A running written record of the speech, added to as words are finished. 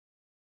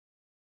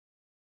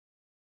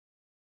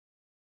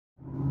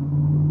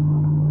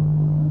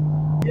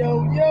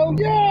Yo,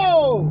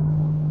 yo!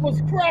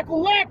 What's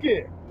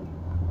crack-a-lackin'?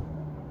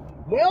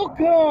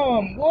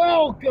 Welcome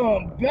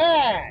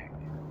back.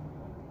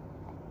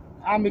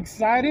 I'm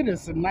excited.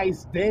 It's a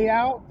nice day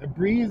out. The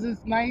breeze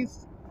is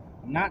nice.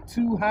 Not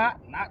too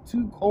hot, not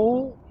too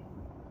cold.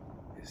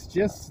 It's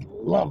just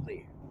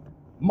lovely.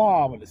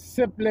 Marvelous,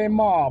 simply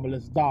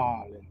marvelous,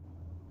 darling.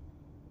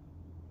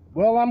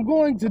 Well, I'm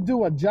going to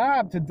do a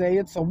job today.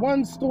 It's a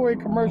one-story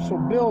commercial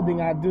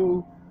building I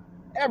do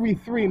every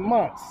 3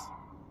 months.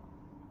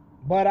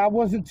 But I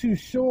wasn't too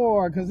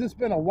sure because it's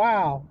been a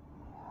while.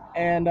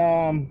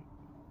 And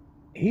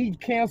he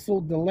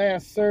canceled the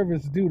last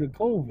service due to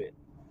COVID.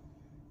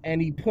 And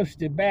he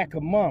pushed it back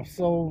a month.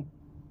 So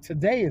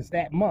today is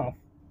that month.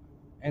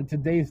 And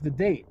today's the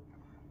date.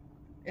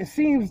 It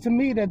seems to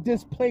me that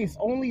this place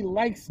only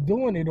likes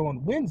doing it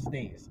on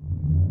Wednesdays.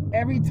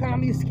 Every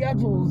time he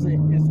schedules it,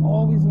 it's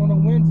always on a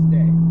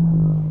Wednesday.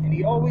 And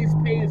he always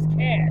pays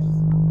cash.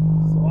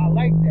 So I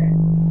like that.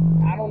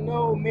 I don't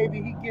know,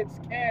 maybe he gets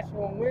cash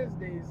on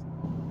Wednesdays.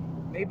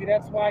 Maybe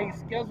that's why he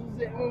schedules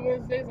it on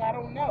Wednesdays. I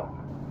don't know.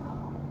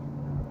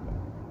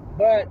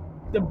 But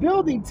the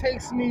building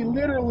takes me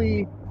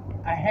literally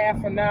a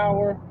half an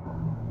hour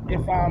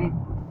if I'm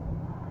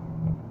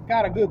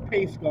got a good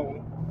pace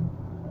going.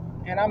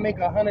 And I make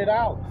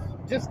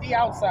 $100. Just the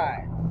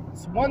outside.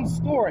 It's one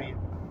story.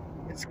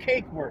 It's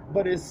cake work,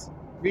 but it's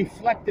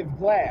reflective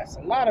glass.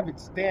 A lot of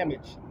it's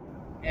damaged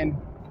and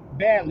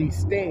badly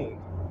stained.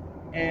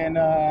 And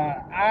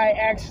I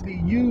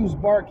actually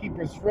used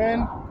Barkeeper's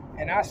Friend,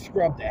 and I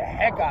scrubbed the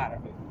heck out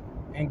of it.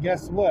 And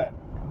guess what?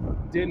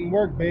 Didn't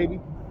work, baby.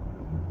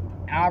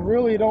 I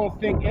really don't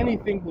think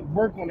anything would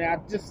work on it. I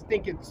just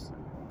think it's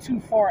too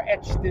far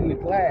etched in the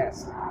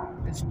glass.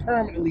 It's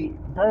permanently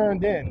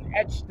burned in,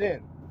 etched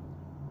in.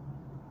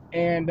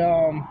 And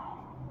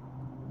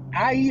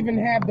I even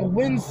have the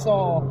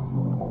Windsaw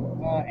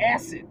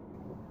acid.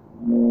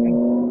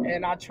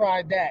 And I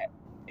tried that.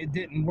 It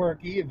didn't work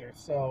either.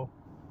 So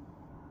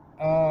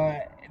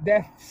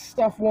that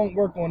stuff won't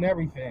work on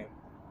everything.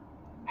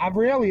 I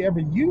rarely ever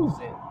use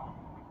it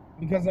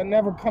because I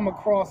never come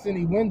across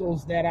any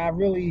windows that I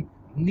really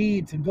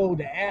need to go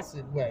the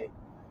acid way,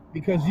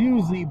 because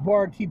usually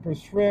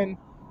Barkeeper's Friend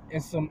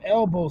and some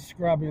elbow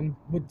scrubbing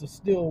with the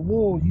steel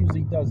wool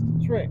usually does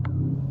the trick,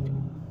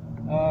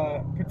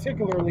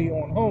 particularly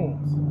on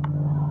homes.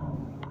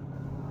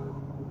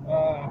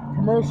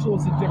 Commercial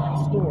is a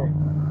different story.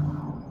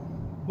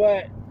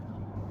 But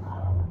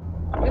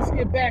let's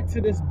get back to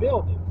this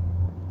building.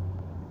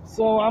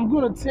 So I'm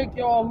going to take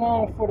y'all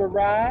along for the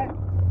ride,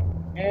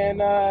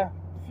 and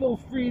feel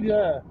free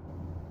to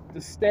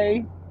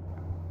stay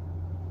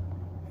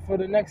for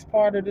the next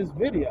part of this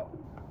video.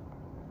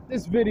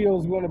 This video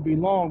is going to be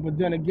long, but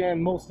then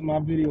again, most of my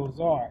videos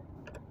are.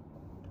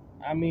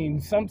 I mean,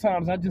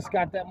 sometimes I just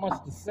got that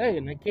much to say,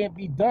 and it can't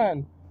be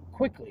done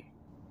quickly.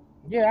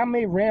 Yeah, I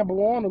may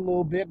ramble on a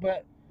little bit,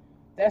 but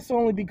that's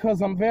only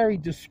because I'm very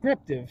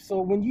descriptive.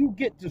 So when you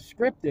get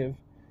descriptive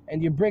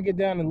and you break it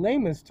down in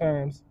layman's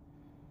terms,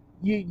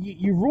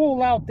 you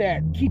rule out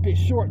that keep it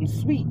short and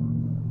sweet.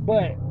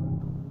 But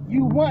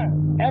you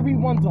want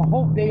everyone to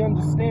hope they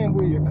understand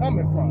where you're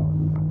coming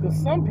from, because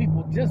some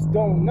people just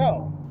don't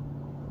know.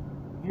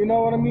 You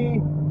know what I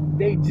mean?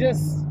 They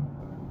just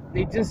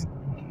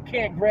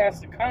can't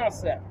grasp the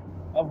concept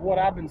of what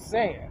I've been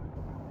saying.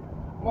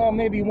 Well,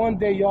 maybe one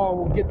day y'all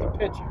will get the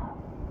picture.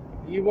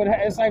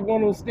 It's like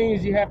one of those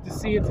things you have to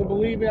see it to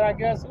believe it, I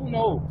guess. Who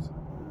knows?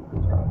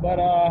 But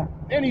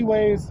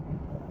anyways,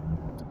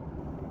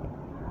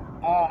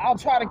 I'll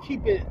try to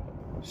keep it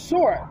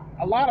short.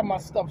 A lot of my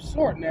stuff's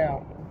short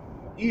now.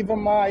 Even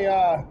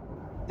my,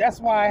 that's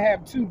why I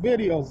have 2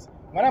 videos.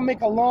 When I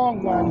make a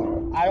long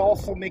one, I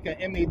also make an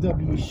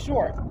M.A.W.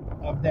 short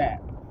of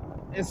that.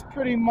 It's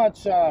pretty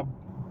much a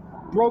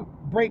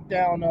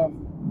breakdown of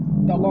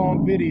the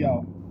long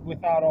video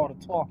without all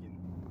the talking.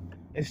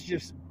 It's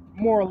just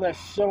more or less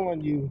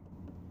showing you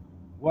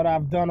what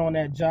I've done on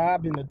that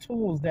job and the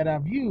tools that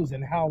I've used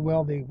and how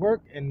well they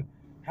work and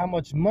how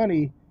much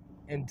money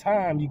and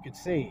time you could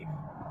save.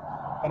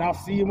 But I'll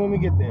see you when we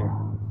get there.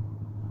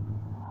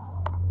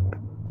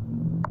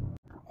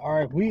 All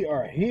right, we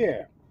are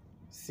here.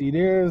 See,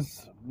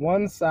 there's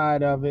one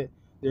side of it.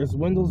 There's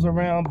windows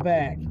around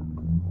back.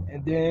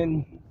 And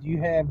then you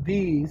have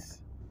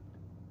these.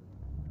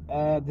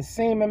 The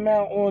same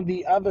amount on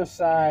the other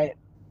side.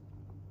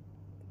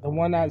 The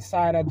one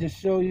side I just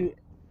showed you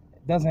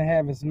doesn't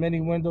have as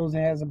many windows. It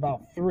has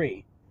about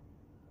 3.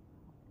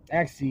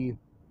 Actually,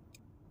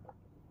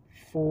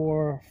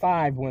 4,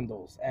 5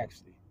 windows,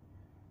 actually.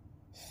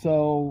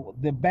 So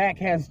the back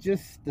has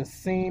just the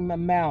same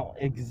amount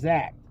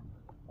exact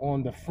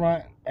on the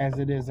front as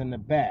it is in the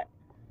back.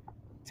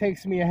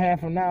 Takes me a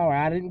half an hour.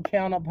 I didn't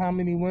count up how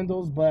many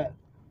windows, but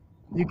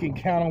you can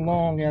count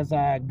along as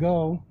I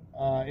go.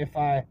 If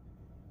I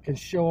can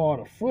show all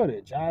the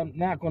footage, I'm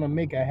not going to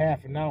make a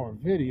half an hour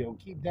video.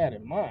 Keep that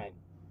in mind.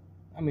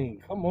 I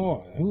mean, come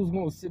on. Who's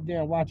going to sit there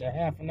and watch a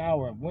half an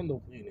hour of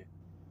window cleaning?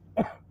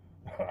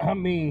 I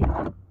mean,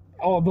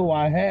 although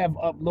I have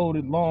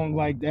uploaded long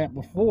like that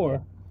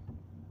before,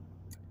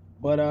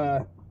 But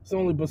it's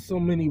only but so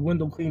many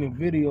window cleaning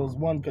videos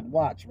one could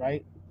watch,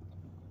 right?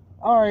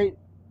 All right,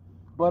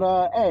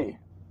 but hey,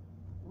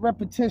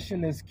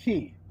 repetition is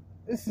key.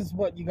 This is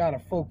what you gotta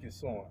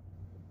focus on.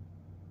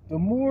 The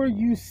more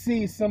you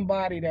see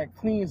somebody that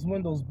cleans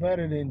windows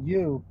better than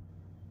you,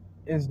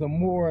 is the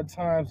more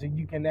times that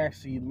you can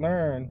actually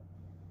learn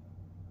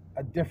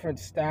a different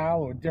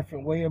style or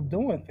different way of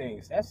doing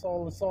things. That's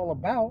all it's all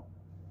about,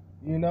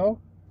 you know?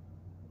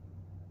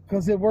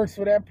 Because it works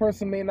for that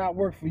person may not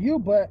work for you,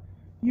 but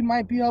you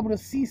might be able to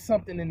see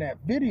something in that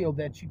video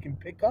that you can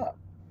pick up.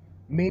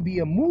 Maybe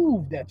a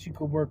move that you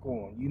could work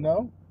on, you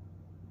know?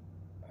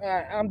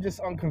 I'm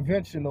just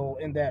unconventional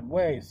in that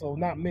way, so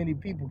not many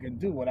people can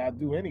do what I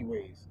do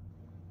anyways.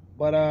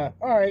 But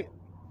all right,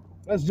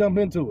 let's jump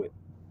into it.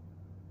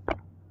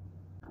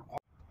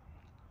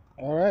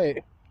 All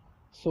right,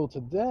 so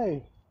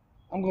today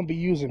I'm gonna be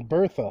using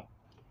Bertha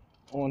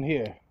on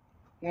here.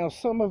 Now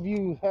some of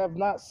you have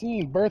not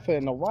seen Bertha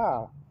in a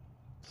while.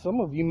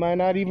 Some of you might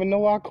not even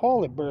know I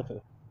call it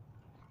Bertha.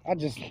 I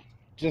just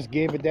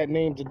gave it that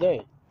name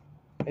today.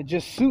 It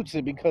just suits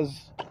it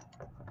because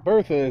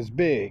Bertha is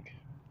big.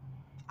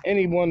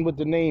 Anyone with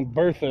the name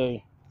Bertha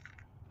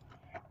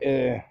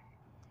is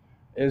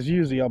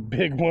usually a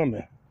big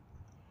woman,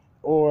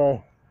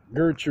 or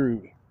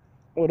Gertrude.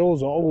 Well,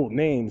 those are old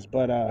names,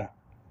 but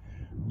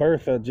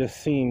Bertha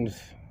just seems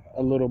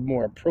a little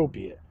more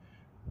appropriate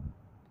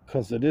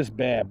because of this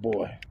bad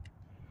boy.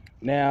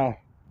 Now,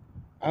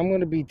 I'm going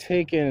to be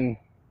taking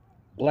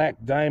Black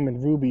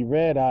Diamond Ruby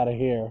Red out of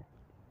here,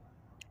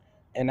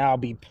 and I'll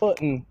be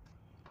putting,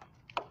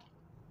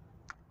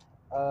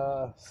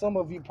 some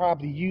of you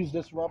probably use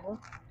this rubber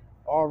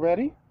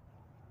already.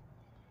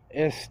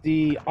 It's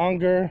the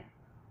Unger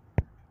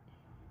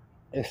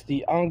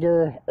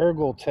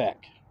Ergotech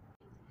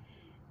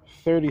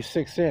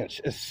 36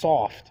 inch. It's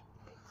soft.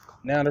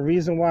 Now the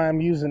reason why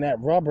I'm using that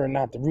rubber and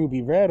not the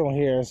ruby red on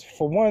here is,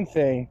 for one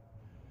thing,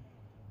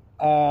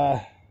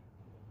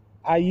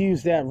 I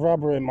use that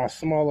rubber in my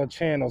smaller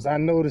channels. I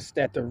noticed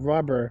that the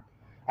rubber,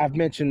 I've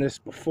mentioned this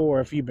before,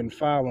 if you've been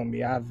following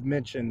me, I've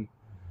mentioned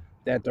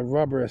that the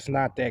rubber is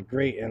not that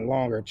great in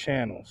longer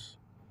channels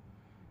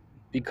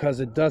because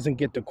it doesn't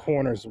get the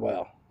corners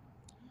well.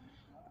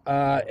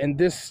 In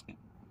this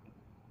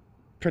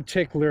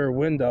particular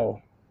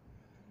window,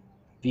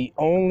 the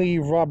only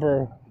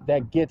rubber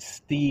that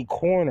gets the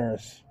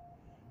corners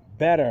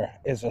better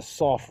is a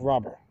soft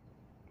rubber.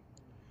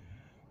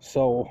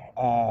 So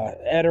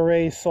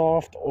Ettore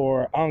soft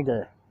or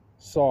Unger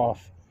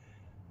soft,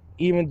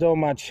 even though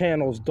my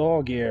channel's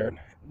dog-eared.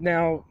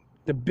 Now,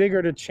 the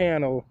bigger the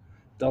channel,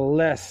 the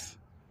less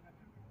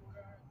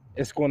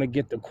it's going to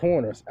get the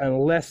corners,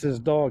 unless it's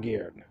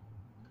dog-eared.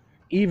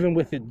 Even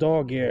with it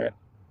dog-eared,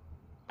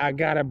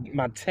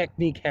 my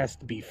technique has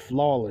to be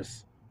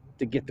flawless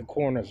to get the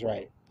corners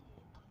right.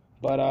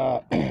 But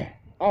all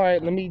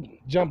right, let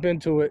me jump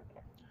into it.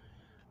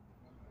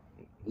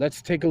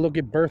 Let's take a look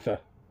at Bertha.